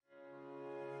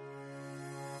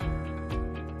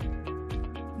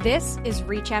This is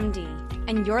ReachMD,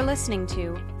 and you're listening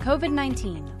to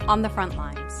COVID-19 on the Front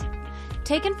Lines.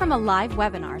 Taken from a live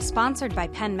webinar sponsored by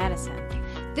Penn Medicine,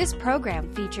 this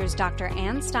program features Dr.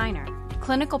 Ann Steiner,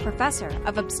 clinical professor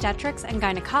of obstetrics and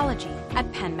gynecology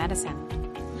at Penn Medicine.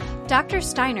 Dr.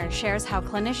 Steiner shares how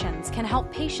clinicians can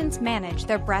help patients manage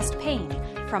their breast pain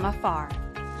from afar.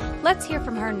 Let's hear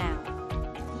from her now.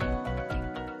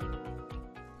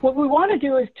 What we want to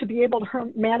do is to be able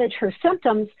to manage her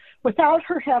symptoms without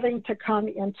her having to come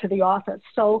into the office.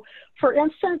 So, for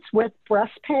instance, with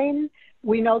breast pain,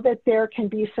 we know that there can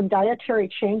be some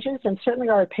dietary changes, and certainly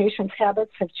our patients'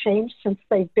 habits have changed since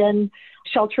they've been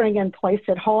sheltering in place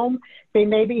at home. They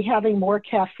may be having more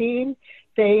caffeine.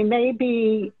 They may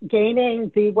be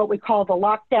gaining what we call the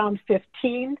lockdown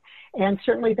 15, and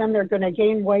certainly then they're going to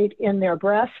gain weight in their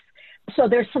breasts. So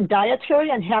there's some dietary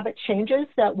and habit changes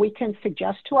that we can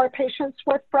suggest to our patients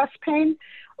with breast pain.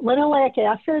 Linoleic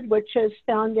acid, which is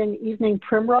found in evening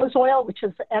primrose oil, which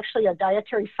is actually a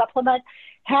dietary supplement,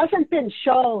 hasn't been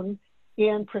shown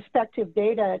in prospective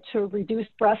data to reduce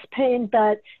breast pain,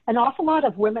 but an awful lot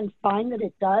of women find that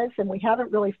it does, and we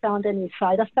haven't really found any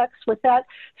side effects with that.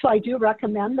 So I do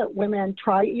recommend that women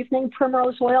try evening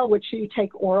primrose oil, which you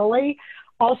take orally.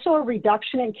 Also, a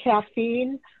reduction in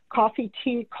caffeine, coffee,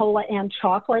 tea, cola, and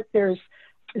chocolate. There's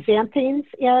xanthines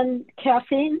in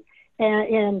caffeine and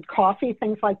in coffee,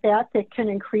 things like that can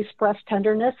increase breast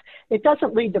tenderness. It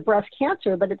doesn't lead to breast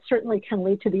cancer, but it certainly can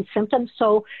lead to these symptoms.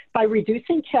 So by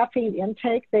reducing caffeine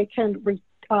intake, they can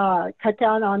cut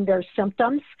down on their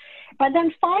symptoms. And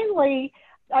then finally,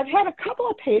 I've had a couple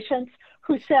of patients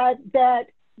who said that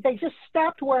they just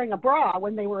stopped wearing a bra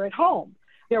when they were at home.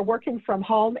 They're working from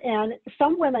home, and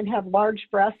some women have large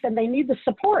breasts and they need the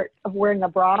support of wearing a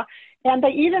bra, and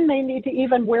they may need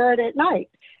to wear it at night.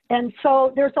 And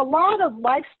so there's a lot of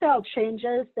lifestyle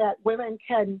changes that women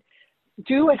can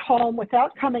do at home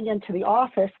without coming into the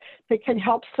office that can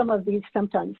help some of these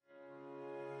symptoms.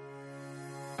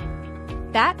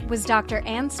 That was Dr.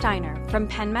 Ann Steiner from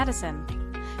Penn Medicine.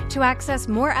 To access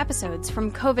more episodes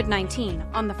from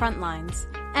COVID-19 on the Front Lines,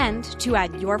 and to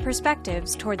add your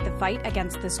perspectives toward the fight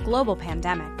against this global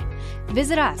pandemic,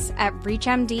 visit us at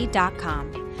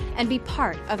reachmd.com and be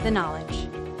part of the knowledge.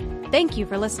 Thank you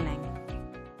for listening.